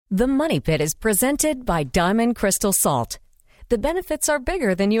The Money Pit is presented by Diamond Crystal Salt. The benefits are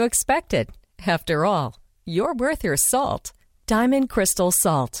bigger than you expected. After all, you're worth your salt. Diamond Crystal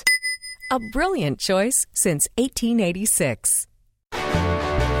Salt. A brilliant choice since 1886.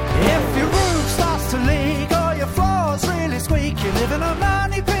 If your roof starts to leak or your floor's really squeak, you live in a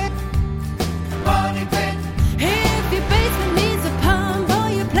money pit. Money pit. If your basement needs a pump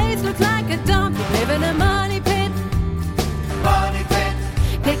or your place looks like a dump, you live in a money pit. Money pit.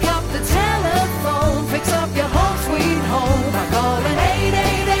 Pick up the telephone, fix up your home sweet home by calling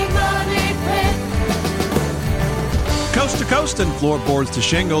 888 Money Pit. Coast to coast and floorboards to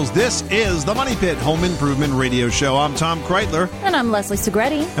shingles, this is the Money Pit Home Improvement Radio Show. I'm Tom Kreitler. And I'm Leslie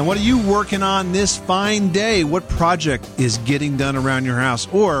Segretti. And what are you working on this fine day? What project is getting done around your house?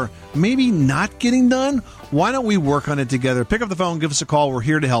 Or maybe not getting done? Why don't we work on it together? Pick up the phone, give us a call. We're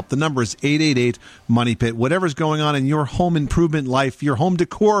here to help. The number is 888-MONEY-PIT. Whatever's going on in your home improvement life, your home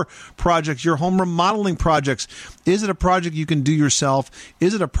decor projects, your home remodeling projects. Is it a project you can do yourself?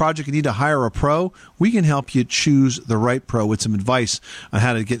 Is it a project you need to hire a pro? We can help you choose the right pro with some advice on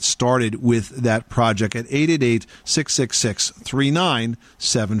how to get started with that project at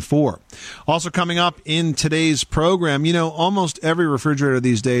 888-666-3974. Also coming up in today's program, you know, almost every refrigerator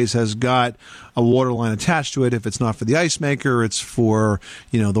these days has got a water line attached to it. If it's not for the ice maker, it's for,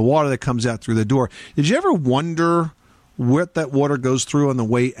 you know, the water that comes out through the door. Did you ever wonder what that water goes through on the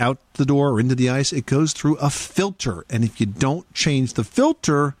way out the door or into the ice? It goes through a filter. And if you don't change the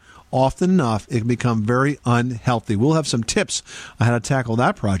filter often enough, it can become very unhealthy. We'll have some tips on how to tackle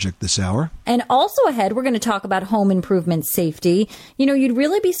that project this hour. And also ahead, we're going to talk about home improvement safety. You know, you'd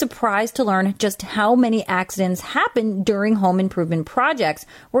really be surprised to learn just how many accidents happen during home improvement projects.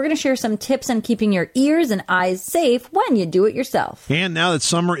 We're going to share some tips on keeping your ears and eyes safe when you do it yourself. And now that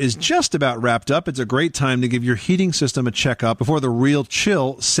summer is just about wrapped up, it's a great time to give your heating system a checkup before the real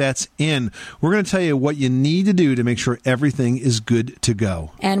chill sets in. We're going to tell you what you need to do to make sure everything is good to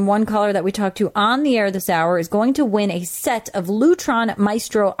go. And one caller that we talked to on the air this hour is going to win a set of Lutron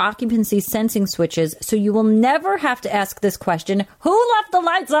Maestro occupancy sensing switches, so you will never have to ask this question, who left the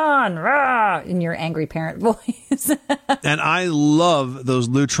lights on? Rah! In your angry parent voice. And I love those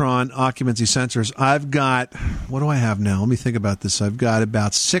Lutron occupancy sensors. I've got, what do I have now? Let me think about this. I've got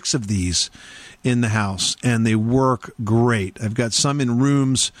about 6 of these in the house, and they work great. I've got some in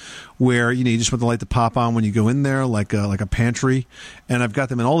rooms where, you know, you just want the light to pop on when you go in there, like a pantry. And I've got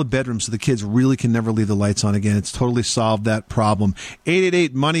them in all the bedrooms so the kids really can never leave the lights on again. It's totally solved that problem.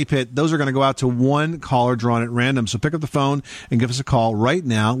 888-MONEY-PIT. Those are going to go out to one caller drawn at random. So pick up the phone and give us a call right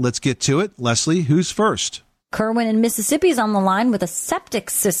now. Let's get to it. Leslie, who's first? Kerwin in Mississippi is on the line with a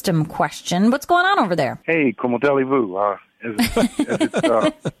septic system question. What's going on over there? Hey, como allez-vous?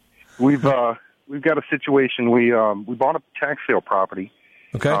 We've got a situation. We bought a tax sale property.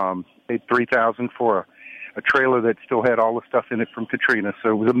 Okay. Paid $3,000 for a trailer that still had all the stuff in it from Katrina,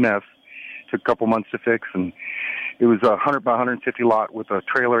 so it was a mess. Took a couple months to fix, and it was a 100 by 150 lot with a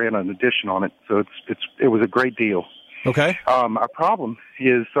trailer and an addition on it. So it was a great deal. Okay. Our problem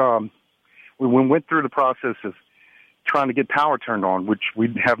is we went through the process of trying to get power turned on, which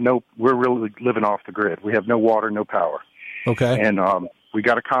we're really living off the grid. We have no water, no power. Okay. And we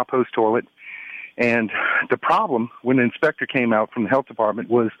got a compost toilet. And the problem, when the inspector came out from the health department,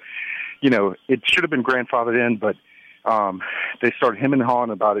 was, you know, it should have been grandfathered in, but they started hemming and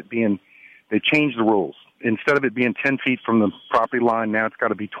hawing about it they changed the rules. Instead of it being 10 feet from the property line, now it's got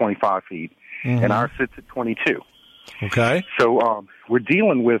to be 25 feet. Mm-hmm. And ours sits at 22. Okay. So we're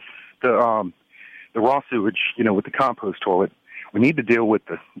dealing with the raw sewage, you know, with the compost toilet. We need to deal with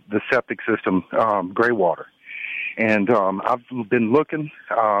the septic system, gray water. And I've been looking,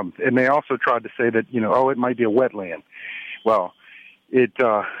 and they also tried to say that, you know, it might be a wetland. Well,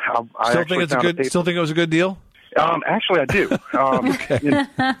 I still think it was a good deal? Actually, I do. Okay.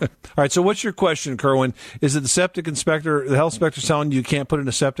 All right. So, what's your question, Kerwin? Is it the septic inspector, the health inspector, telling you can't put in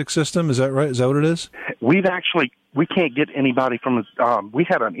a septic system? Is that right? Is that what it is? We can't get anybody from. We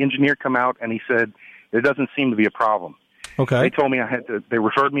had an engineer come out, and he said there doesn't seem to be a problem. Okay. They told me they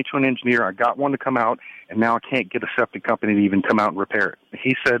referred me to an engineer. I got one to come out, and now I can't get a septic company to even come out and repair it.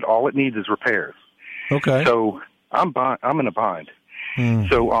 He said all it needs is repairs. Okay. So I'm in a bind.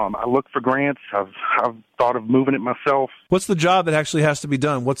 So I look for grants. I've thought of moving it myself. What's the job that actually has to be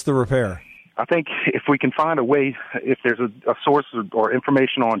done? What's the repair? I think if we can find a way, if there's a source or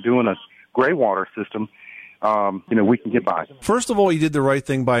information on doing a gray water system, you know, we can get by. First of all, you did the right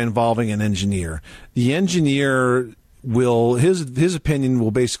thing by involving an engineer. The engineer his opinion will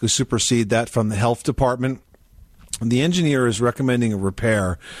basically supersede that from the health department. the engineer is recommending a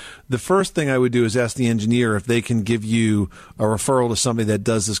repair, the first thing I would do is ask the engineer if they can give you a referral to somebody that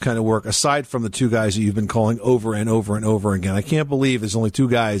does this kind of work, aside from the two guys that you've been calling over and over and over again. I can't believe there's only two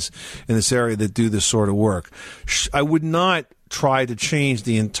guys in this area that do this sort of work. I would not try to change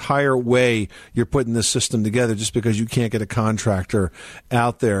the entire way you're putting this system together just because you can't get a contractor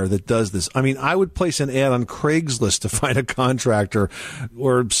out there that does this. I mean, I would place an ad on Craigslist to find a contractor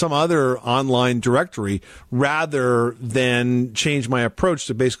or some other online directory rather than change my approach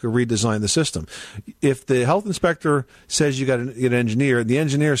to basically redesign the system. If the health inspector says you got to get an engineer, the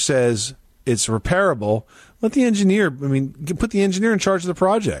engineer says it's repairable, let the engineer, put the engineer in charge of the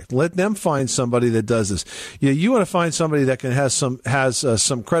project. Let them find somebody that does this. You want to find somebody that has some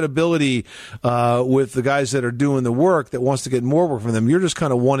credibility with the guys that are doing the work, that wants to get more work from them. You're just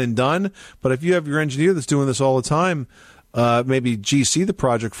kind of one and done. But if you have your engineer that's doing this all the time, maybe GC the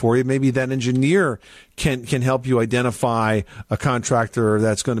project for you. Maybe that engineer can help you identify a contractor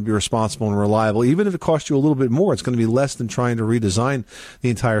that's going to be responsible and reliable. Even if it costs you a little bit more, it's going to be less than trying to redesign the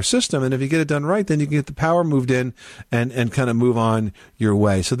entire system. And if you get it done right, then you can get the power moved in and kind of move on your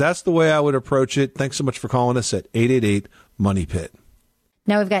way. So that's the way I would approach it. Thanks so much for calling us at 888-MONEY-PIT.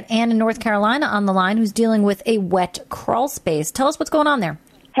 Now we've got Ann in North Carolina on the line who's dealing with a wet crawl space. Tell us what's going on there.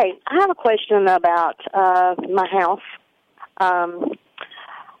 Hey, I have a question about my house.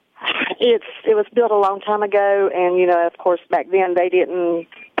 It was built a long time ago, and, of course, back then they didn't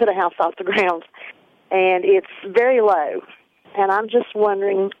put a house off the ground, and it's very low. And I'm just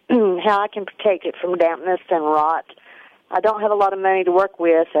wondering how I can protect it from dampness and rot. I don't have a lot of money to work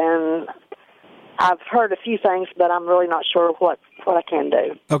with, and I've heard a few things, but I'm really not sure what I can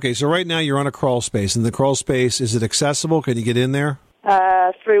do. Okay, so right now you're on a crawl space, and the crawl space, is it accessible? Can you get in there?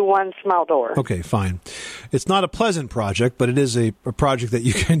 Through one small door. Okay, fine. It's not a pleasant project, but it is a project that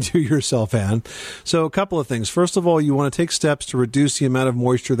you can do yourself, Ann. So a couple of things. First of all, you want to take steps to reduce the amount of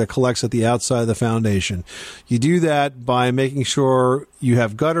moisture that collects at the outside of the foundation. You do that by making sure you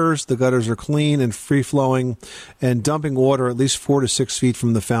have gutters. The gutters are clean and free-flowing, and dumping water at least 4 to 6 feet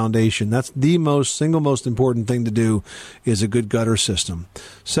from the foundation. That's the single most important thing to do, is a good gutter system.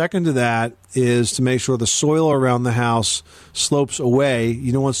 Second to that is to make sure the soil around the house slopes away.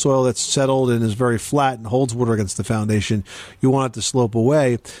 You don't want soil that's settled and is very flat and holds water against the foundation. You want it to slope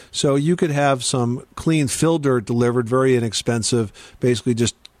away. So you could have some clean fill dirt delivered, very inexpensive, basically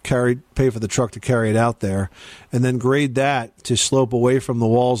just pay for the truck to carry it out there, and then grade that to slope away from the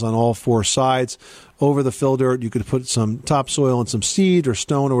walls on all four sides. Over the fill dirt, you could put some topsoil and some seed or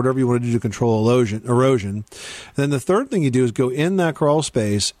stone or whatever you want to do to control erosion. And then the third thing you do is go in that crawl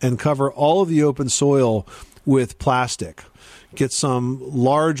space and cover all of the open soil with plastic. Get some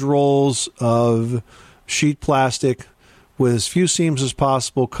large rolls of sheet plastic with as few seams as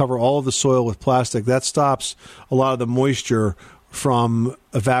possible. Cover all of the soil with plastic. That stops a lot of the moisture from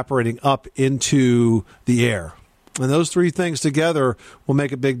evaporating up into the air. And those three things together will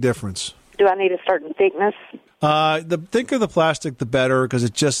make a big difference. Do I need a certain thickness? The thicker the plastic, the better, because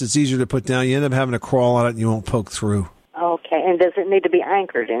it's easier to put down. You end up having to crawl on it and you won't poke through. Okay. And does it need to be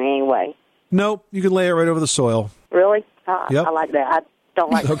anchored in any way? Nope. You can lay it right over the soil. Really? Yep. I like that. I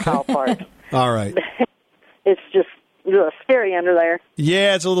don't like the tall part. All right. It's just scary under there.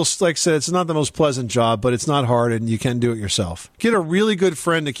 Yeah, it's a little, like I said, it's not the most pleasant job, but it's not hard, and you can do it yourself. Get a really good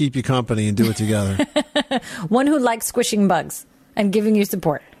friend to keep you company and do it together. One who likes squishing bugs and giving you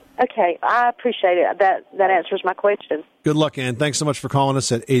support. Okay, I appreciate it. That answers my question. Good luck, Ann. Thanks so much for calling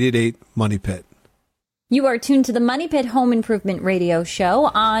us at 888-MONEY-PIT. You are tuned to the Money Pit Home Improvement Radio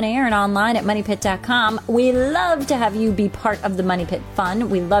Show on air and online at MoneyPit.com. We love to have you be part of the Money Pit fun.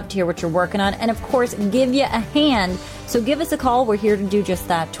 We love to hear what you're working on and, of course, give you a hand. So give us a call. We're here to do just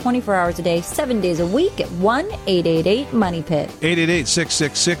that 24 hours a day, 7 days a week at 1-888-MONEY-PIT.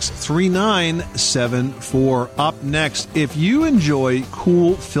 888-666-3974. Up next, if you enjoy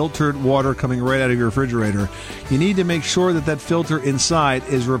cool filtered water coming right out of your refrigerator, you need to make sure that filter inside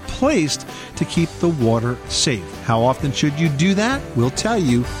is replaced to keep the water safe. How often should you do that? We'll tell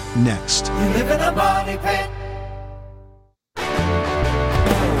you next. You live in a money pit.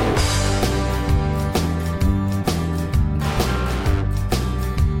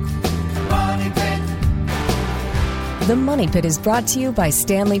 The Money Pit is brought to you by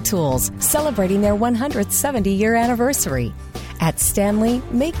Stanley Tools, celebrating their 170-year anniversary. At Stanley,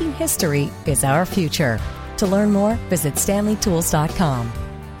 making history is our future. To learn more, visit StanleyTools.com.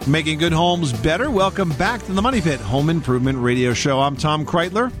 Making good homes better. Welcome back to the Money Pit Home Improvement Radio Show. I'm Tom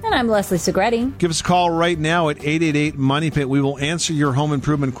Kreitler. And I'm Leslie Segretti. Give us a call right now at 888-MONEY-PIT. We will answer your home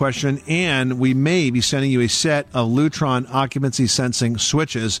improvement question, and we may be sending you a set of Lutron occupancy sensing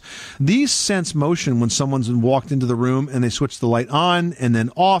switches. These sense motion when someone's walked into the room and they switch the light on and then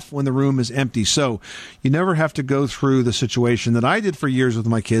off when the room is empty. So you never have to go through the situation that I did for years with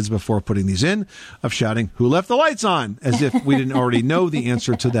my kids before putting these in, of shouting, "Who left the lights on?" as if we didn't already know the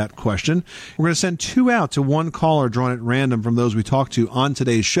answer to that question. We're going to send 2 out to 1 caller drawn at random from those we talked to on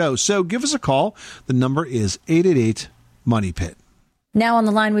today's show. So give us a call. The number is 888-MONEY-PIT. Now on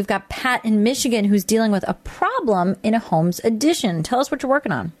the line, we've got Pat in Michigan who's dealing with a problem in a home's addition. Tell us what you're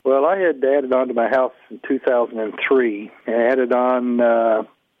working on. Well, I had added on to my house in 2003. I added on a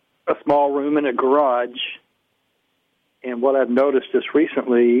small room and a garage. And what I've noticed just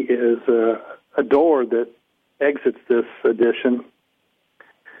recently is a door that exits this addition,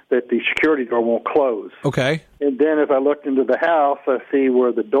 that the security door won't close. Okay. And then if I look into the house, I see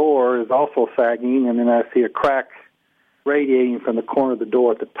where the door is also sagging, and then I see a crack radiating from the corner of the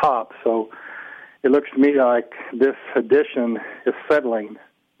door at the top. So it looks to me like this addition is settling.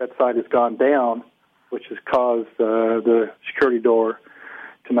 That side has gone down, which has caused the security door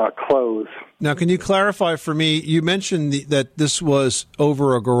to not close. Now, can you clarify for me, you mentioned that this was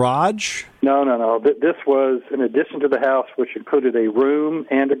over a garage? No. This was an addition to the house, which included a room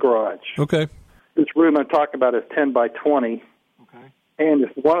and a garage. Okay. This room I'm talking about is 10 by 20. Okay. And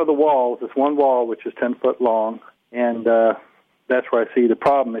it's one of the walls, it's one wall, which is 10 foot long, and that's where I see the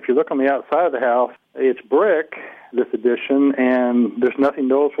problem. If you look on the outside of the house, it's brick, this addition, and there's nothing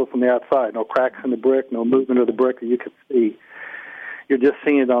noticeable from the outside. No cracks in the brick, no movement of the brick that you can see. You're just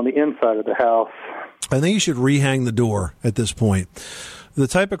seeing it on the inside of the house. I think you should rehang the door at this point. The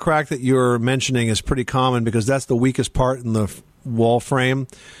type of crack that you're mentioning is pretty common because that's the weakest part in the wall frame.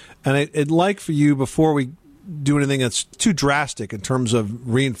 And I'd like for you, before we do anything that's too drastic in terms of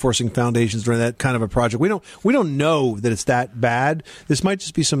reinforcing foundations during that kind of a project, we don't know that it's that bad. This might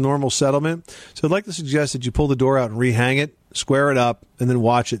just be some normal settlement. So I'd like to suggest that you pull the door out and rehang it, square it up, and then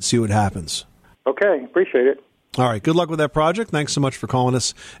watch it, see what happens. Okay, appreciate it. All right, good luck with that project. Thanks so much for calling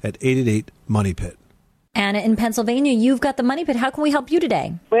us at 888-MONEY-PIT. Anna in Pennsylvania, you've got the Money Pit. How can we help you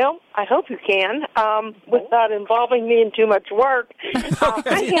today? Well, I hope you can, without involving me in too much work.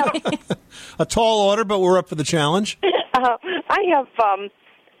 A tall order, but we're up for the challenge. I have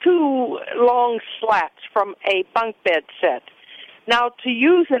 2 long slats from a bunk bed set. Now, to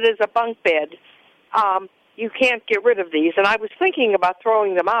use it as a bunk bed, you can't get rid of these. And I was thinking about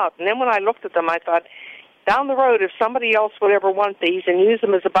throwing them out. And then when I looked at them, I thought, down the road, if somebody else would ever want these and use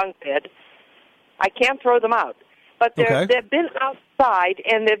them as a bunk bed, I can't throw them out. But they've been outside,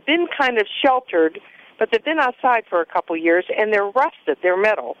 and they've been kind of sheltered, but they've been outside for a couple years, and they're rusted. They're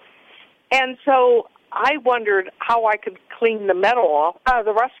metal. And so I wondered how I could clean the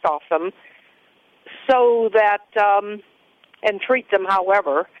the rust off them, so that, and treat them,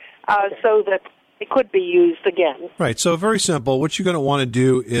 however, so that it could be used again. Right. So very simple. What you're going to want to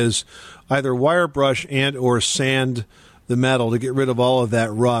do is either wire brush and or sand the metal to get rid of all of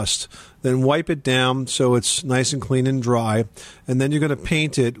that rust. Then wipe it down so it's nice and clean and dry. And then you're going to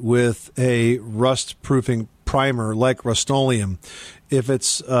paint it with a rust-proofing primer like Rust-Oleum. If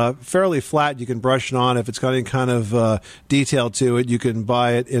it's fairly flat, you can brush it on. If it's got any kind of detail to it, you can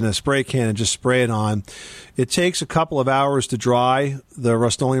buy it in a spray can and just spray it on. It takes a couple of hours to dry the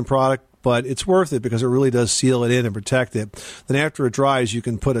Rust-Oleum product, but it's worth it because it really does seal it in and protect it. Then after it dries, you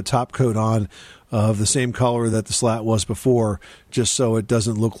can put a top coat on of the same color that the slat was before, just so it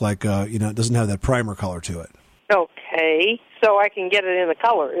doesn't look like, it doesn't have that primer color to it. Okay, so I can get it in the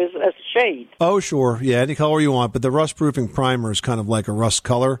color as a shade. Oh, sure. Yeah, any color you want, but the rust-proofing primer is kind of like a rust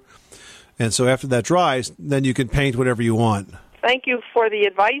color. And so after that dries, then you can paint whatever you want. Thank you for the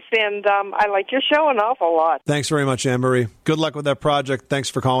advice, and I like your show an awful lot. Thanks very much, Anne-Marie. Good luck with that project. Thanks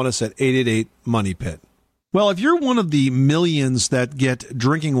for calling us at 888-MONEY-PIT. Well, if you're one of the millions that get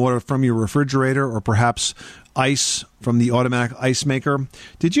drinking water from your refrigerator or perhaps ice from the automatic ice maker,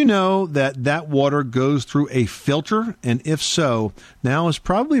 did you know that water goes through a filter? And if so, now is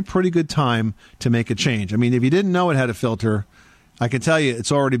probably a pretty good time to make a change. I mean, if you didn't know it had a filter, I can tell you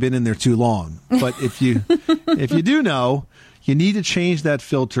it's already been in there too long. But if you do know, you need to change that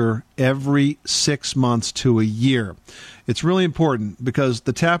filter every 6 months to a year. It's really important because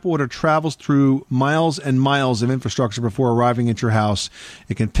the tap water travels through miles and miles of infrastructure before arriving at your house.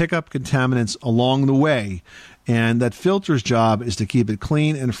 It can pick up contaminants along the way. And that filter's job is to keep it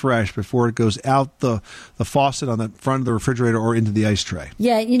clean and fresh before it goes out the faucet on the front of the refrigerator or into the ice tray.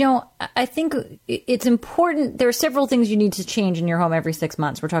 Yeah, I think it's important. There are several things you need to change in your home every 6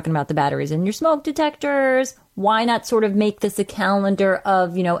 months. We're talking about the batteries in your smoke detectors. Why not sort of make this a calendar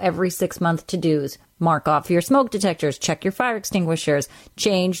of, every 6 month to-dos? Mark off your smoke detectors, check your fire extinguishers,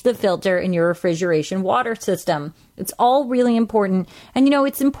 change the filter in your refrigeration water system. It's all really important. And,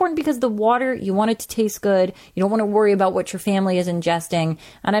 it's important because the water, you want it to taste good. You don't want to worry about what your family is ingesting.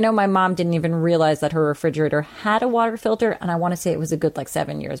 And I know my mom didn't even realize that her refrigerator had a water filter. And I want to say it was a good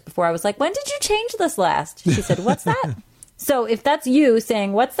 7 years before I was like, when did you change this last? She said, what's that? So if that's you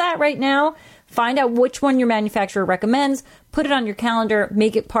saying, what's that right now? Find out which one your manufacturer recommends, put it on your calendar,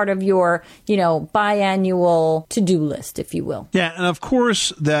 make it part of your, biannual to-do list, if you will. Yeah, and of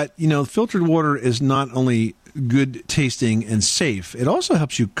course that, filtered water is not only good tasting and safe, it also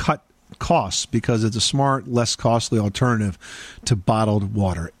helps you cut costs because it's a smart, less costly alternative to bottled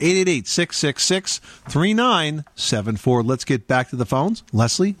water. 888-666-3974. Let's get back to the phones.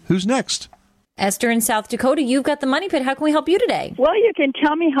 Leslie, who's next? Esther in South Dakota, you've got the Money Pit. How can we help you today? Well, you can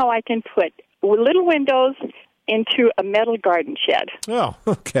tell me how I can put little windows into a metal garden shed. Oh,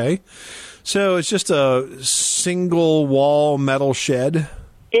 okay. So it's just a single wall metal shed?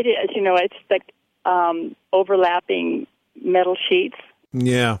 It is. It's like overlapping metal sheets.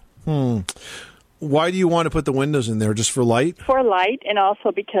 Yeah. Why do you want to put the windows in there? Just for light? For light, and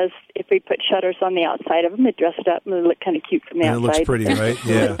also because if we put shutters on the outside of them, it dresses it up and it look kind of cute from the outside. It looks pretty, right?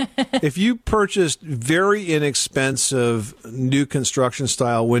 Yeah. If you purchased very inexpensive new construction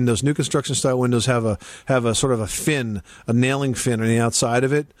style windows have a sort of a fin, a nailing fin on the outside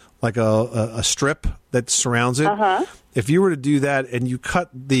of it, like a strip that surrounds it. Uh-huh. If you were to do that and you cut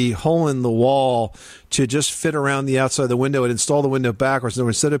the hole in the wall to just fit around the outside of the window and install the window backwards, so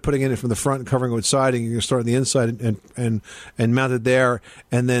instead of putting it in from the front and covering it with siding, you're going to start on the inside and mount it there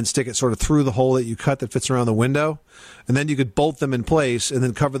and then stick it sort of through the hole that you cut that fits around the window. And then you could bolt them in place and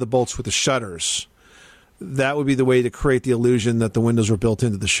then cover the bolts with the shutters. That would be the way to create the illusion that the windows were built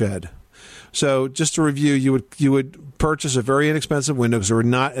into the shed. So just to review, you would purchase a very inexpensive window because we're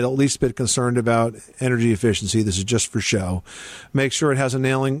not at least a bit concerned about energy efficiency. This is just for show. Make sure it has a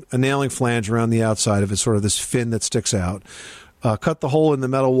nailing flange around the outside of it, sort of this fin that sticks out. Cut the hole in the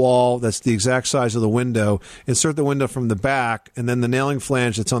metal wall that's the exact size of the window. Insert the window from the back, and then the nailing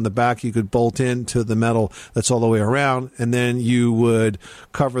flange that's on the back you could bolt into the metal that's all the way around, and then you would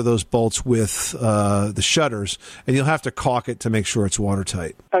cover those bolts with the shutters, and you'll have to caulk it to make sure it's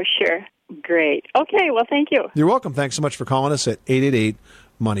watertight. Oh, sure. Great. Okay, well, thank you. You're welcome. Thanks so much for calling us at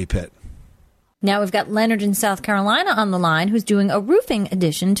 888-MONEY-PIT. Now we've got Leonard in South Carolina on the line who's doing a roofing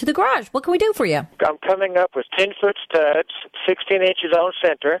addition to the garage. What can we do for you? I'm coming up with 10-foot studs, 16 inches on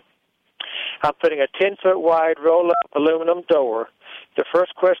center. I'm putting a 10-foot wide roll-up aluminum door. The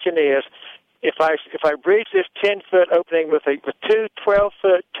first question is, if I breach this 10-foot opening with two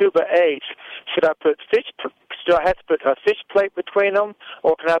 12-foot 2x8s, should I have to put a fish plate between them,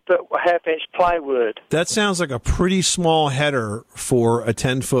 or can I put a half-inch plywood? That sounds like a pretty small header for a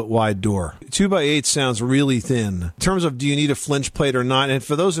 10-foot wide door. 2x8 sounds really thin. In terms of do you need a flinch plate or not, and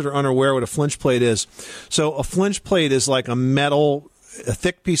for those that are unaware what a flinch plate is, so a flinch plate is like a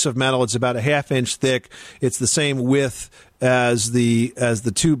thick piece of metal. It's about a half-inch thick. It's the same width as the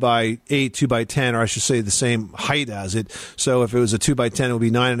 2x8, 2x10, or I should say the same height as it. So if it was a 2x10, it would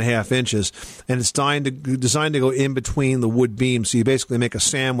be 9.5 inches, and it's designed to go in between the wood beams. So you basically make a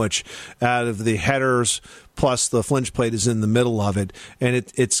sandwich out of the headers plus the flinch plate is in the middle of it, and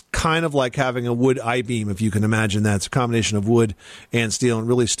it's kind of like having a wood I-beam, if you can imagine that. It's a combination of wood and steel, and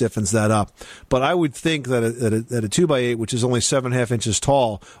really stiffens that up. But I would think that a 2x8, which is only 7.5 inches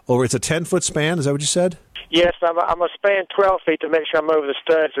tall, it's a 10-foot span. Is that what you said? Yes, I'm going to span 12 feet to make sure I'm over the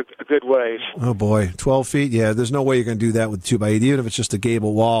studs a good ways. Oh, boy. 12 feet? Yeah, there's no way you're going to do that with 2x8, even if it's just a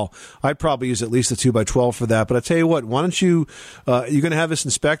gable wall. I'd probably use at least a 2x12 for that. But I tell you what, why don't you, you're going to have this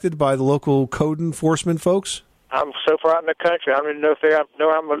inspected by the local code enforcement folks? I'm so far out in the country, I don't even know if they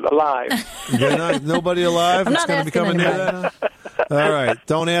know I'm alive. Nobody alive? I'm it's not going to be coming near that, huh? All right.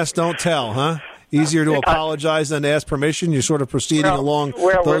 Don't ask, don't tell, huh? Easier to apologize than to ask permission. You're sort of proceeding along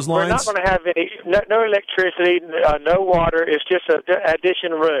those lines. We're not going to have no electricity, no water. It's just an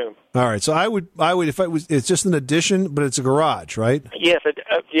addition room. All right. So I would, it's just an addition, but it's a garage, right? Yes. 3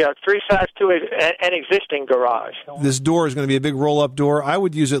 sides to an existing garage. This door is going to be a big roll-up door. I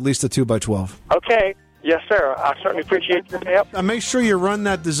would use at least a 2x12. Okay. Yes, sir. I certainly appreciate your help. Make sure you run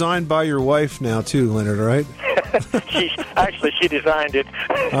that design by your wife now, too, Leonard, all right? She designed it.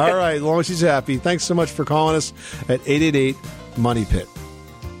 All right, as long as she's happy. Thanks so much for calling us at 888-MONEY-PIT.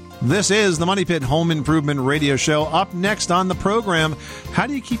 This is the Money Pit Home Improvement Radio Show. Up next on the program, how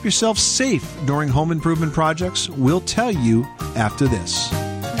do you keep yourself safe during home improvement projects? We'll tell you after this.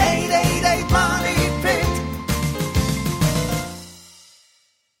 888 Money Pit.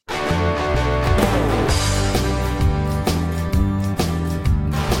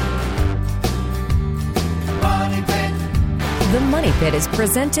 Money Pit. The Money Pit is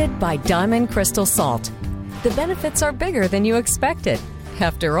presented by Diamond Crystal Salt. The benefits are bigger than you expected.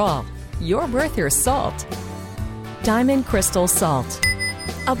 After all, you're worth your salt. Diamond Crystal Salt.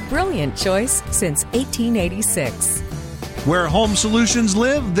 A brilliant choice since 1886. Where home solutions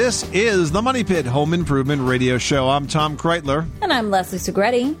live, this is the Money Pit Home Improvement Radio Show. I'm Tom Kreitler. And I'm Leslie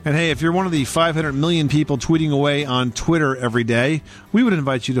Segretti. And hey, if you're one of the 500 million people tweeting away on Twitter every day, we would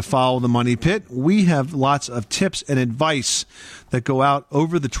invite you to follow the Money Pit. We have lots of tips and advice that go out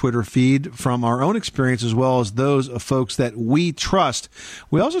over the Twitter feed from our own experience as well as those of folks that we trust.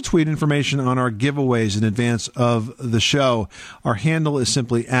 We also tweet information on our giveaways in advance of the show. Our handle is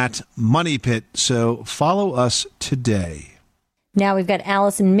simply @MoneyPit, so follow us today. Now we've got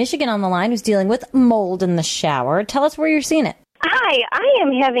Alice in Michigan on the line who's dealing with mold in the shower. Tell us where you're seeing it. Hi, I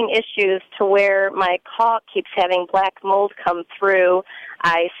am having issues to where my caulk keeps having black mold come through.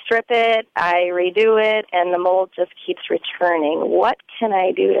 I strip it, I redo it, and the mold just keeps returning. What can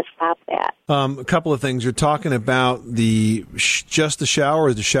I do to stop that? A couple of things. You're talking about just the shower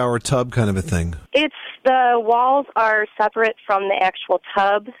or the shower tub kind of a thing? It's the walls are separate from the actual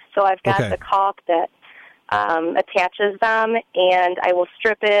tub, so I've got the caulk that attaches them, and I will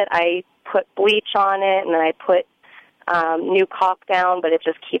strip it. I put bleach on it, and then I put new caulk down, but it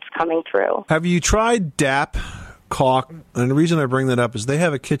just keeps coming through. Have you tried DAP caulk? And the reason I bring that up is they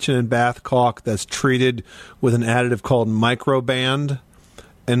have a kitchen and bath caulk that's treated with an additive called Microband,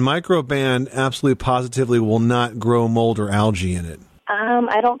 and Microband absolutely positively will not grow mold or algae in it.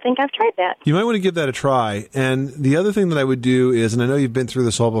 I don't think I've tried that. You might want to give that a try. And the other thing that I would do is, and I know you've been through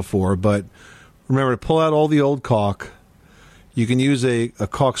this all before, but remember to pull out all the old caulk. You can use a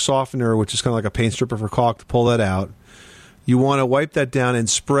caulk softener, which is kind of like a paint stripper for caulk, to pull that out. You want to wipe that down and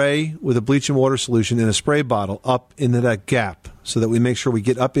spray with a bleach and water solution in a spray bottle up into that gap so that we make sure we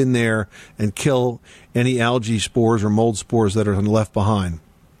get up in there and kill any algae spores or mold spores that are left behind.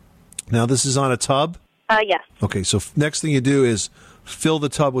 Now, this is on a tub? Yes. Okay, so next thing you do is fill the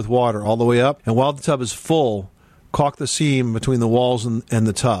tub with water all the way up, and while the tub is full, caulk the seam between the walls and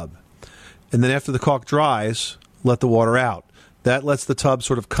the tub. And then after the caulk dries, let the water out. That lets the tub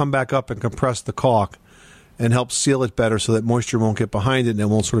sort of come back up and compress the caulk and help seal it better so that moisture won't get behind it and it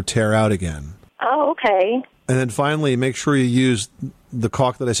won't sort of tear out again. Oh, okay. And then finally, make sure you use the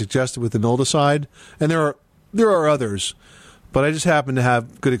caulk that I suggested with the Mildicide. And there are others, but I just happen to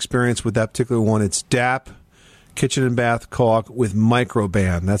have good experience with that particular one. It's DAP, kitchen and bath caulk with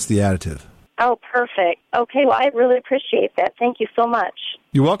Microband. That's the additive. Oh, perfect. Okay, well, I really appreciate that. Thank you so much.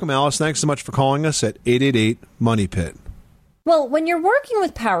 You're welcome, Alice. Thanks so much for calling us at 888-MONEY-PIT. Well, when you're working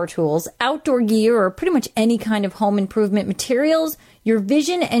with power tools, outdoor gear, or pretty much any kind of home improvement materials, your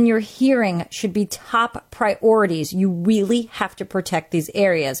vision and your hearing should be top priorities. You really have to protect these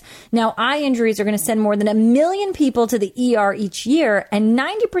areas. Now, eye injuries are going to send more than 1 million people to the ER each year, and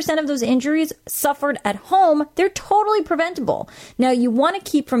 90% of those injuries suffered at home, they're totally preventable. Now, you want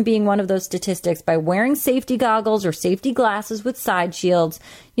to keep from being one of those statistics by wearing safety goggles or safety glasses with side shields.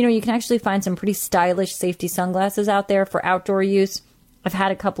 You know, you can actually find some pretty stylish safety sunglasses out there for outdoor use. I've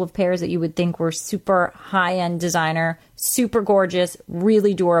had a couple of pairs that you would think were super high-end designer, super gorgeous,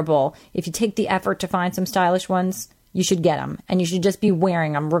 really durable. If you take the effort to find some stylish ones, you should get them. And you should just be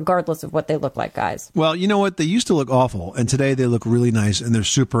wearing them regardless of what they look like, guys. Well, you know what? They used to look awful, and today they look really nice, and they're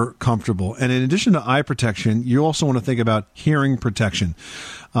super comfortable. And in addition to eye protection, you also want to think about hearing protection.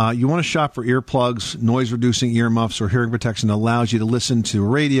 You want to shop for earplugs, noise-reducing earmuffs, or hearing protection that allows you to listen to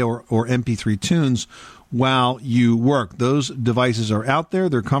radio or MP3 tunes while you work. Those devices are out there,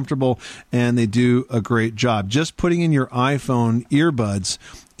 they're comfortable, and they do a great job. Just putting in your iPhone earbuds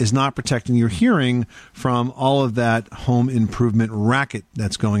is not protecting your hearing from all of that home improvement racket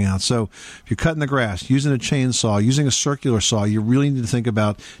that's going out. So if you're cutting the grass, using a chainsaw, using a circular saw, you really need to think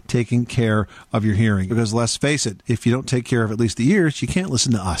about taking care of your hearing. Because let's face it, if you don't take care of at least the ears, you can't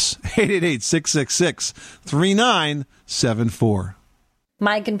listen to us. 888-666-3974.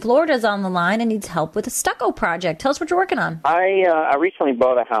 Mike in Florida is on the line and needs help with a stucco project. Tell us what you're working on. I recently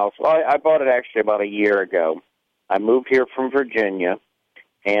bought a house. Well, I bought it actually about a year ago. I moved here from Virginia,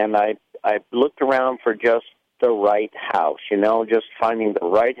 and I looked around for just the right house, you know, just finding the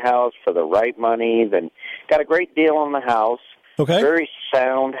right house for the right money. Then got a great deal on the house. Okay. Very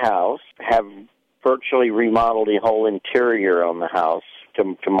sound house. Have virtually remodeled the whole interior on the house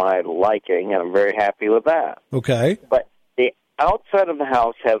to my liking, and I'm very happy with that. Okay. But the outside of the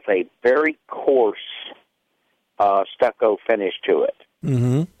house has a very coarse stucco finish to it.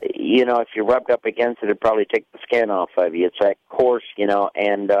 Mm-hmm. You know, if you rubbed up against it, it'd probably take the skin off of you. It's that coarse, you know,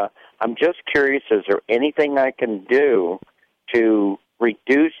 and I'm just curious, is there anything I can do to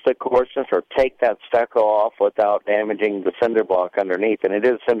reduce the coarseness or take that stucco off without damaging the cinder block underneath? And it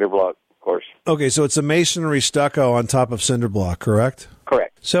is cinder block, of course. Okay, so it's a masonry stucco on top of cinder block, correct?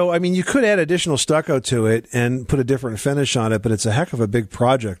 Correct. So, I mean, you could add additional stucco to it and put a different finish on it, but it's a heck of a big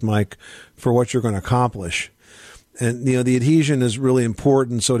project, Mike, for what you're going to accomplish. And, you know, the adhesion is really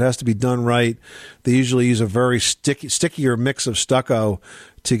important, so it has to be done right. They usually use a very stickier mix of stucco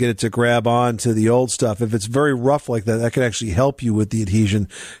to get it to grab on to the old stuff. If it's very rough like that, that could actually help you with the adhesion,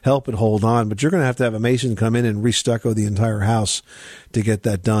 help it hold on. But you're going to have a mason come in and restucco the entire house to get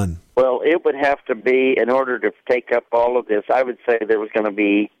that done. Well, it would have to be, in order to take up all of this, I would say there was going to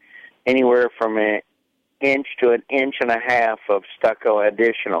be anywhere from an inch to an inch and a half of stucco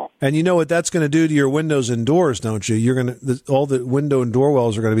additional. And you know what that's going to do to your windows and doors, don't you? You're going to all the window and door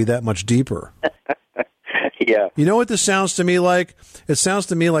wells are going to be that much deeper. Yeah. You know what this sounds to me like? It sounds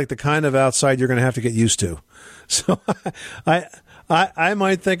to me like the kind of outside you're going to have to get used to. So I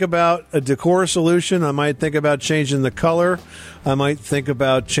might think about a decor solution. I might think about changing the color. I might think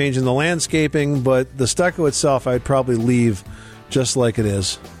about changing the landscaping. But the stucco itself, I'd probably leave just like it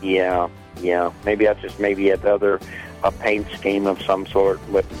is. Yeah. Maybe another paint scheme of some sort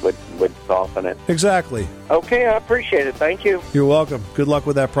would soften it. Exactly. Okay, I appreciate it. Thank you. You're welcome. Good luck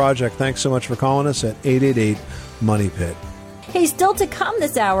with that project. Thanks so much for calling us at 888-MONEY-PIT. Hey, still to come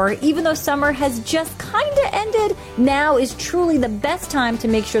this hour, even though summer has just kind of ended, now is truly the best time to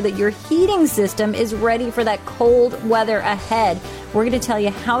make sure that your heating system is ready for that cold weather ahead. We're going to tell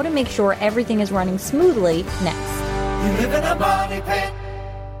you how to make sure everything is running smoothly next. You live in a money pit.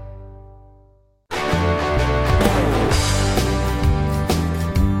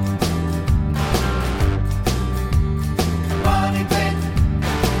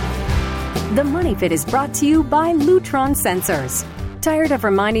 The Money Pit is brought to you by Lutron Sensors. Tired of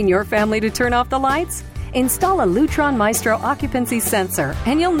reminding your family to turn off the lights? Install a Lutron Maestro occupancy sensor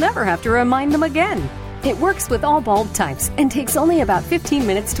and you'll never have to remind them again. It works with all bulb types and takes only about 15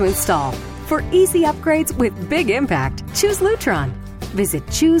 minutes to install. For easy upgrades with big impact, choose Lutron. Visit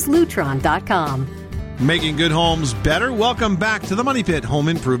chooselutron.com. Making good homes better. Welcome back to the Money Pit Home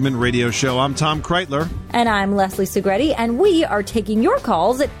Improvement Radio Show. I'm Tom Kreitler. And I'm Leslie Segretti, and we are taking your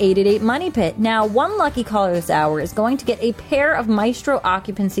calls at 888-MONEY-PIT. Now, one lucky caller this hour is going to get a pair of Maestro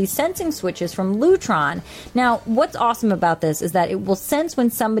occupancy sensing switches from Lutron. Now, what's awesome about this is that it will sense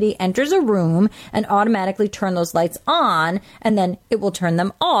when somebody enters a room and automatically turn those lights on, and then it will turn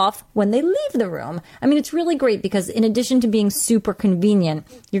them off when they leave the room. I mean, it's really great because in addition to being super convenient,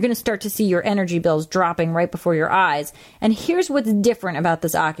 you're going to start to see your energy bills dropping right before your eyes. And here's what's different about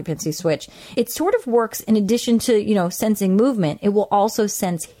this occupancy switch. It sort of works in addition to, sensing movement. It will also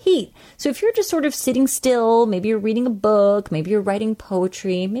sense heat. So if you're just sort of sitting still, maybe you're reading a book, maybe you're writing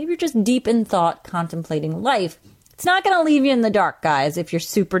poetry, maybe you're just deep in thought contemplating life, it's not going to leave you in the dark, guys, if you're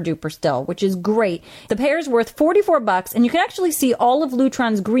super duper still, which is great. The pair is worth $44, and you can actually see all of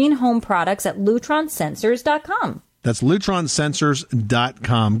Lutron's green home products at lutronsensors.com. That's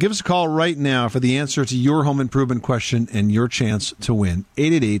lutronsensors.com. Give us a call right now for the answer to your home improvement question and your chance to win.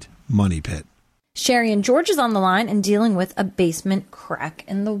 888-MONEY-PIT. Sherry and George is on the line and dealing with a basement crack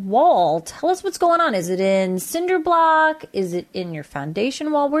in the wall. Tell us what's going on. Is it in cinder block? Is it in your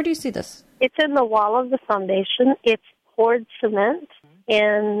foundation wall? Where do you see this? It's in the wall of the foundation. It's poured cement.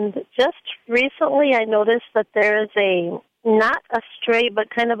 And just recently I noticed that there is not a straight, but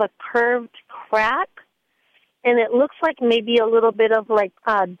kind of a curved crack. And it looks like maybe a little bit of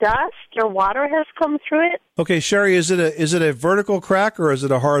dust or water has come through it. Okay, Sherry, is it a vertical crack or is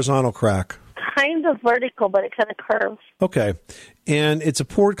it a horizontal crack? Kind of vertical, but it kind of curves. Okay. And it's a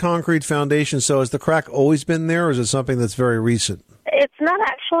poured concrete foundation, so has the crack always been there, or is it something that's very recent? It's not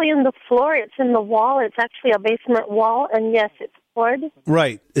actually in the floor. It's in the wall. It's actually a basement wall, and yes, it's poured.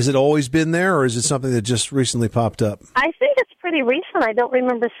 Right. Has it always been there, or is it something that just recently popped up? I think it's pretty recent. I don't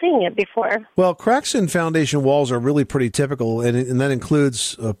remember seeing it before. Well, cracks in foundation walls are really pretty typical, and that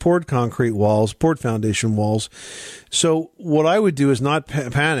includes poured concrete walls, poured foundation walls. So what I would do is not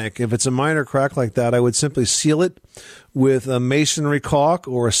panic. If it's a minor crack like that, I would simply seal it with a masonry caulk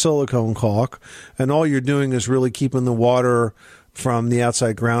or a silicone caulk, and all you're doing is really keeping the water from the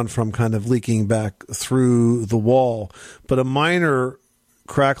outside ground from kind of leaking back through the wall. But a minor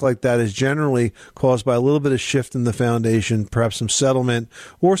crack like that is generally caused by a little bit of shift in the foundation, perhaps some settlement,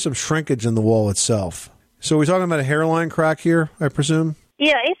 or some shrinkage in the wall itself. So we're talking about a hairline crack here, I presume?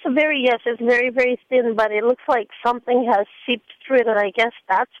 Yeah, it's very, very thin, but it looks like something has seeped through it, and I guess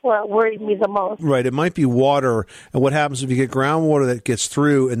that's what worried me the most. Right, it might be water, and what happens if you get groundwater that gets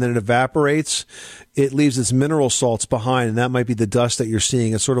through and then it evaporates, it leaves its mineral salts behind, and that might be the dust that you're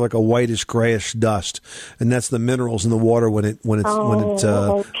seeing. It's sort of like a whitish, grayish dust, and that's the minerals in the water when it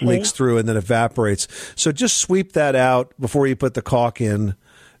leaks through and then evaporates. So just sweep that out before you put the caulk in,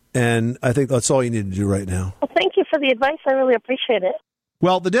 and I think that's all you need to do right now. Well, thank you for the advice. I really appreciate it.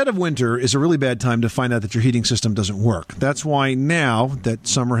 Well, the dead of winter is a really bad time to find out that your heating system doesn't work. That's why now that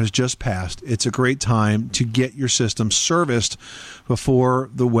summer has just passed, it's a great time to get your system serviced before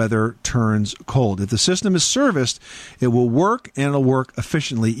the weather turns cold. If the system is serviced, it will work, and it'll work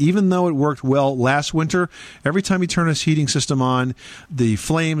efficiently. Even though it worked well last winter, every time you turn this heating system on, the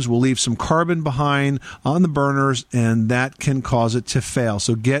flames will leave some carbon behind on the burners, and that can cause it to fail.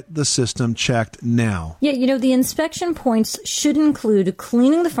 So get the system checked now. Yeah, the inspection points should include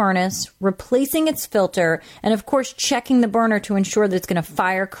cleaning the furnace, replacing its filter, and of course checking the burner to ensure that it's going to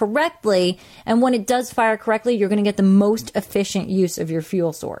fire correctly. And when it does fire correctly, you're going to get the most efficient use of your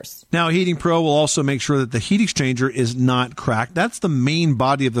fuel source. Now, Heating Pro will also make sure that the heat exchanger is not cracked. That's the main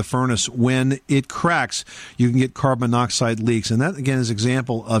body of the furnace. When it cracks, you can get carbon monoxide leaks. And that, again, is an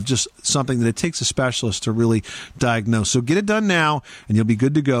example of just something that it takes a specialist to really diagnose. So get it done now, and you'll be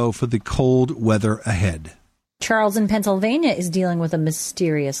good to go for the cold weather ahead. Charles in Pennsylvania is dealing with a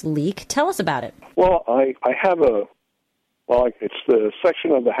mysterious leak. Tell us about it. Well, I have it's the section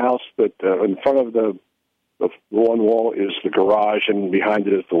of the house that in front of the one wall is the garage, and behind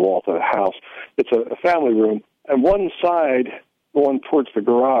it is the wall to the house. It's a family room, and one side, the one towards the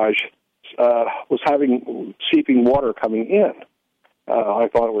garage, was having seeping water coming in. I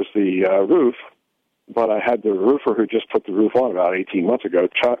thought it was the roof, but I had the roofer who just put the roof on about 18 months ago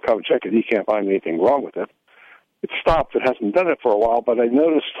come and check it. He can't find anything wrong with it. It stopped. It hasn't done it for a while, but I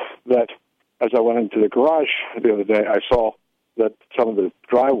noticed that as I went into the garage the other day, I saw that some of the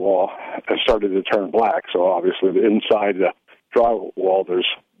drywall has started to turn black. So obviously, the inside the drywall there's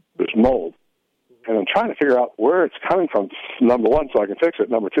mold, and I'm trying to figure out where it's coming from. Number one, so I can fix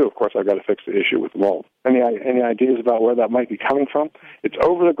it. Number two, of course, I've got to fix the issue with the mold. Any ideas about where that might be coming from? It's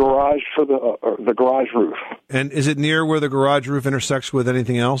over the garage for the garage roof. And is it near where the garage roof intersects with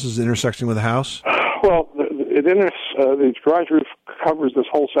anything else? Is it intersecting with the house? Well, the garage roof covers this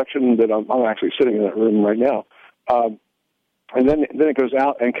whole section that I'm actually sitting in that room right now. And then it goes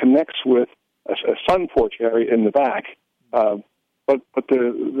out and connects with a sun porch area in the back. But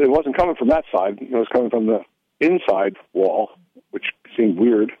it wasn't coming from that side. It was coming from the inside wall, which seemed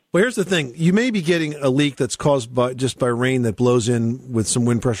weird. Well, here's the thing. You may be getting a leak that's caused by rain that blows in with some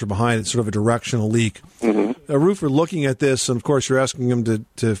wind pressure behind it, sort of a directional leak. Mm-hmm. A roofer looking at this, and of course you're asking him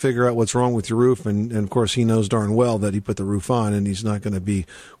to figure out what's wrong with your roof, and of course he knows darn well that he put the roof on, and he's not going to be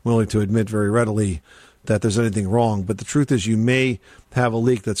willing to admit very readily that there's anything wrong. But the truth is you may have a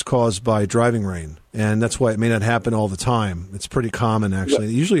leak that's caused by driving rain, and that's why it may not happen all the time. It's pretty common, actually.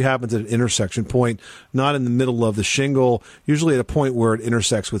 It usually happens at an intersection point, not in the middle of the shingle, usually at a point where it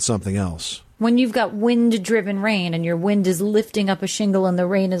intersects with something else. When you've got wind-driven rain and your wind is lifting up a shingle and the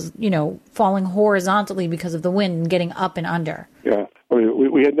rain is, falling horizontally because of the wind and getting up and under. Yeah. I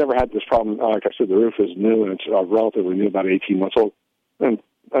mean, we had never had this problem. Like I said, the roof is new, and it's relatively new, about 18 months old. And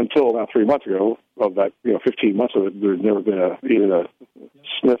until about 3 months ago, of that 15 months of it, there's never been even a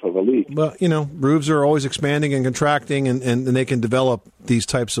sniff of a leak. Well, roofs are always expanding and contracting, and they can develop these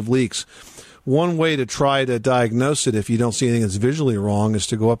types of leaks. One way to try to diagnose it, if you don't see anything that's visually wrong, is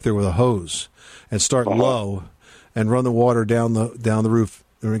to go up there with a hose and start low and run the water down the roof,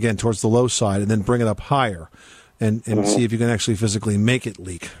 and again, towards the low side, and then bring it up higher and see if you can actually physically make it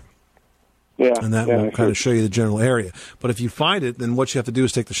leak. Yeah, and that will kind of show you the general area. But if you find it, then what you have to do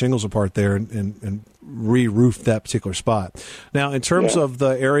is take the shingles apart there and re-roof that particular spot. Now, in terms of the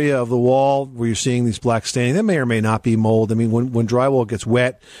area of the wall where you're seeing these black staining, that may or may not be mold. I mean, when drywall gets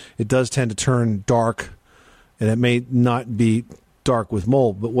wet, it does tend to turn dark, and it may not be dark with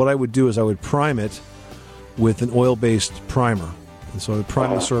mold. But what I would do is I would prime it with an oil-based primer. And so I would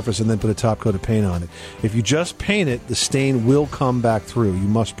prime the surface and then put a top coat of paint on it. If you just paint it, the stain will come back through. You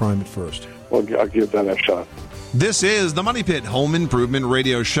must prime it first. Well, I'll give that a shot. This is the Money Pit Home Improvement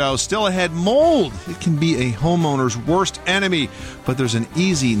Radio Show. Still ahead, mold. It can be a homeowner's worst enemy, but there's an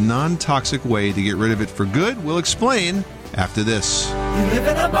easy, non-toxic way to get rid of it for good. We'll explain after this. You live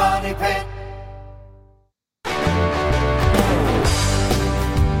in a money pit.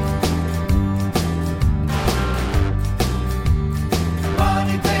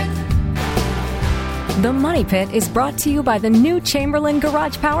 The The Money Pit is brought to you by the new Chamberlain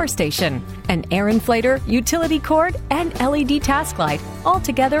Garage Power Station, an air inflator, utility cord, and LED task light, all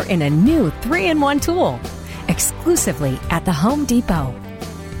together in a new 3-in-1 tool. Exclusively at the Home Depot.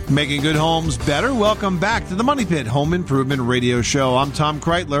 Making good homes better. Welcome back to the Money Pit Home Improvement Radio Show. I'm Tom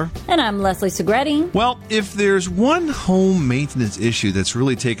Kreitler. And I'm Leslie Segretti. Well, if there's one home maintenance issue that's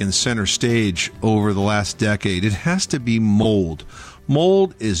really taken center stage over the last decade, it has to be mold.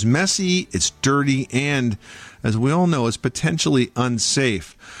 Mold is messy, it's dirty, and, as we all know, it's potentially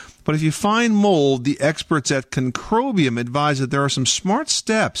unsafe. But if you find mold, the experts at Concrobium advise that there are some smart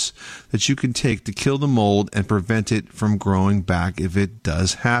steps that you can take to kill the mold and prevent it from growing back if it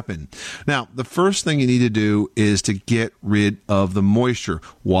does happen. Now, the first thing you need to do is to get rid of the moisture.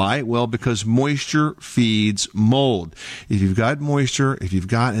 Why? Well, because moisture feeds mold. If you've got moisture, if you've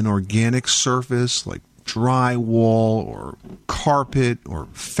got an organic surface like drywall or carpet or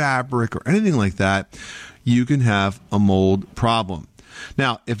fabric or anything like that, you can have a mold problem.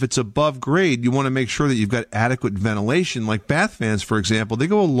 Now, if it's above grade, you want to make sure that you've got adequate ventilation, like bath fans, for example. They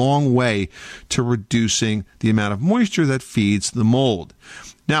go a long way to reducing the amount of moisture that feeds the mold.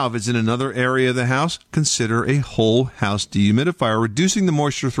 Now, if it's in another area of the house, consider a whole house dehumidifier, reducing the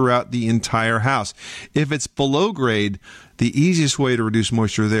moisture throughout the entire house. If it's below grade, the easiest way to reduce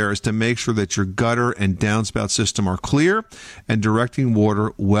moisture there is to make sure that your gutter and downspout system are clear and directing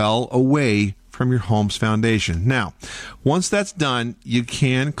water well away from your home's foundation. Now, once that's done, you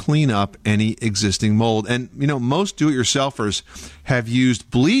can clean up any existing mold. And, most do-it-yourselfers have used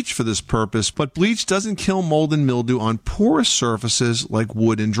bleach for this purpose, but bleach doesn't kill mold and mildew on porous surfaces like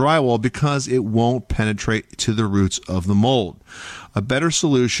wood and drywall because it won't penetrate to the roots of the mold. A better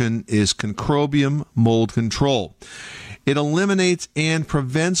solution is Concrobium Mold Control. It eliminates and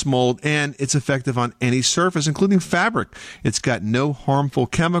prevents mold, and it's effective on any surface, including fabric. It's got no harmful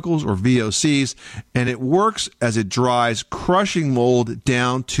chemicals or VOCs, and it works as it dries, crushing mold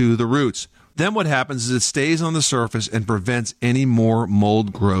down to the roots. Then what happens is it stays on the surface and prevents any more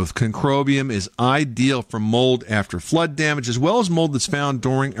mold growth. Concrobium is ideal for mold after flood damage, as well as mold that's found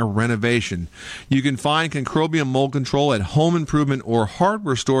during a renovation. You can find Concrobium Mold Control at home improvement or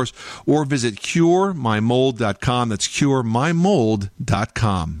hardware stores, or visit curemymold.com. That's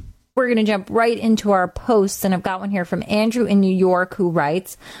curemymold.com. We're going to jump right into our posts, and I've got one here from Andrew in New York who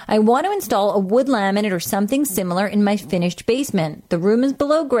writes, I want to install a wood laminate or something similar in my finished basement. The room is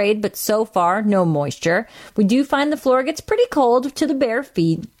below grade, but so far, no moisture. We do find the floor gets pretty cold to the bare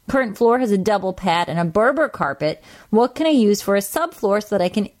feet. Current floor has a double pad and a Berber carpet. What can I use for a subfloor so that I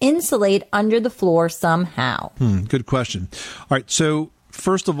can insulate under the floor somehow? Good question. All right, so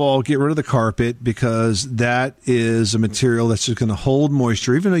first of all, get rid of the carpet because that is a material that's just going to hold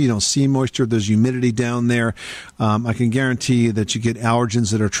moisture. Even though you don't see moisture, there's humidity down there. I can guarantee that you get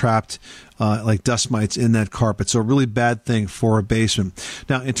allergens that are trapped like dust mites in that carpet. So a really bad thing for a basement.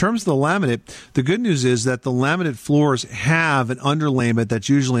 Now, in terms of the laminate, the good news is that the laminate floors have an underlayment that's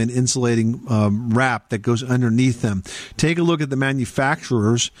usually an insulating wrap that goes underneath them. Take a look at the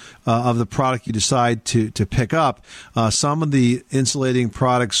manufacturers of the product you decide to pick up. Some of the insulating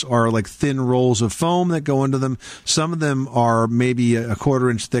products are like thin rolls of foam that go into them. Some of them are maybe a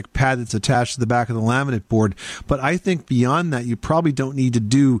 1/4-inch thick pad that's attached to the back of the laminate board. But I think beyond that, you probably don't need to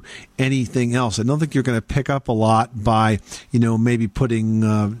do anything else. I don't think you're going to pick up a lot by, maybe putting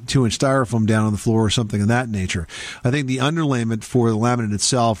 2-inch styrofoam down on the floor or something of that nature. I think the underlayment for the laminate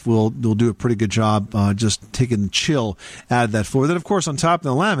itself will do a pretty good job just taking the chill out of that floor. Then, of course, on top of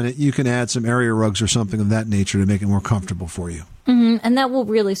the laminate, you can add some area rugs or something of that nature to make it more comfortable for you. Mm-hmm. And that will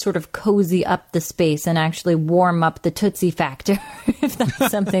really sort of cozy up the space and actually warm up the Tootsie factor, if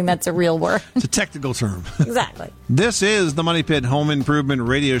that's something that's a real word. It's a technical term. Exactly. This is the Money Pit Home Improvement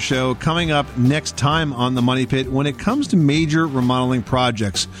Radio Show. Coming up next time on the Money Pit, when it comes to major remodeling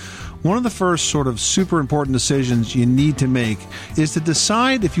projects, one of the first sort of super important decisions you need to make is to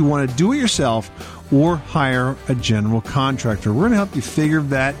decide if you want to do it yourself or hire a general contractor. We're going to help you figure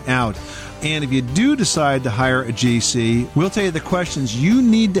that out. And if you do decide to hire a GC, we'll tell you the questions you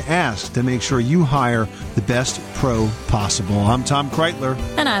need to ask to make sure you hire the best pro possible. I'm Tom Kreitler.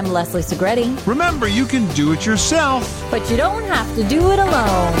 And I'm Leslie Segretti. Remember, you can do it yourself, but you don't have to do it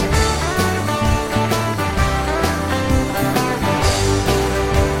alone.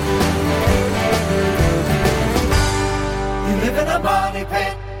 You live in a money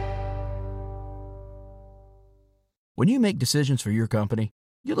pit. When you make decisions for your company,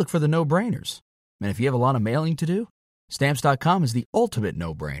 you look for the no-brainers. And if you have a lot of mailing to do, Stamps.com is the ultimate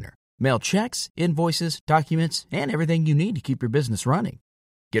no-brainer. Mail checks, invoices, documents, and everything you need to keep your business running.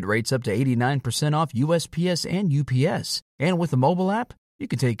 Get rates up to 89% off USPS and UPS. And with the mobile app, you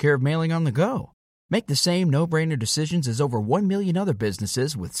can take care of mailing on the go. Make the same no-brainer decisions as over 1 million other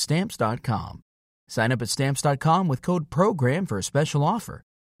businesses with Stamps.com. Sign up at Stamps.com with code PROGRAM for a special offer.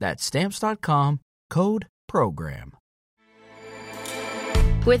 That's Stamps.com, code PROGRAM.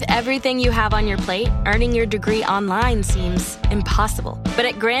 With everything you have on your plate, earning your degree online seems impossible. But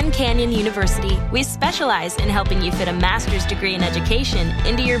at Grand Canyon University, we specialize in helping you fit a master's degree in education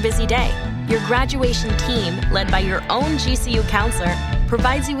into your busy day. Your graduation team, led by your own GCU counselor,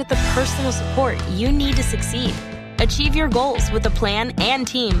 provides you with the personal support you need to succeed. Achieve your goals with a plan and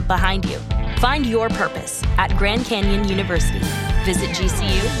team behind you. Find your purpose at Grand Canyon University. Visit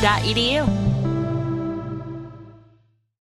gcu.edu.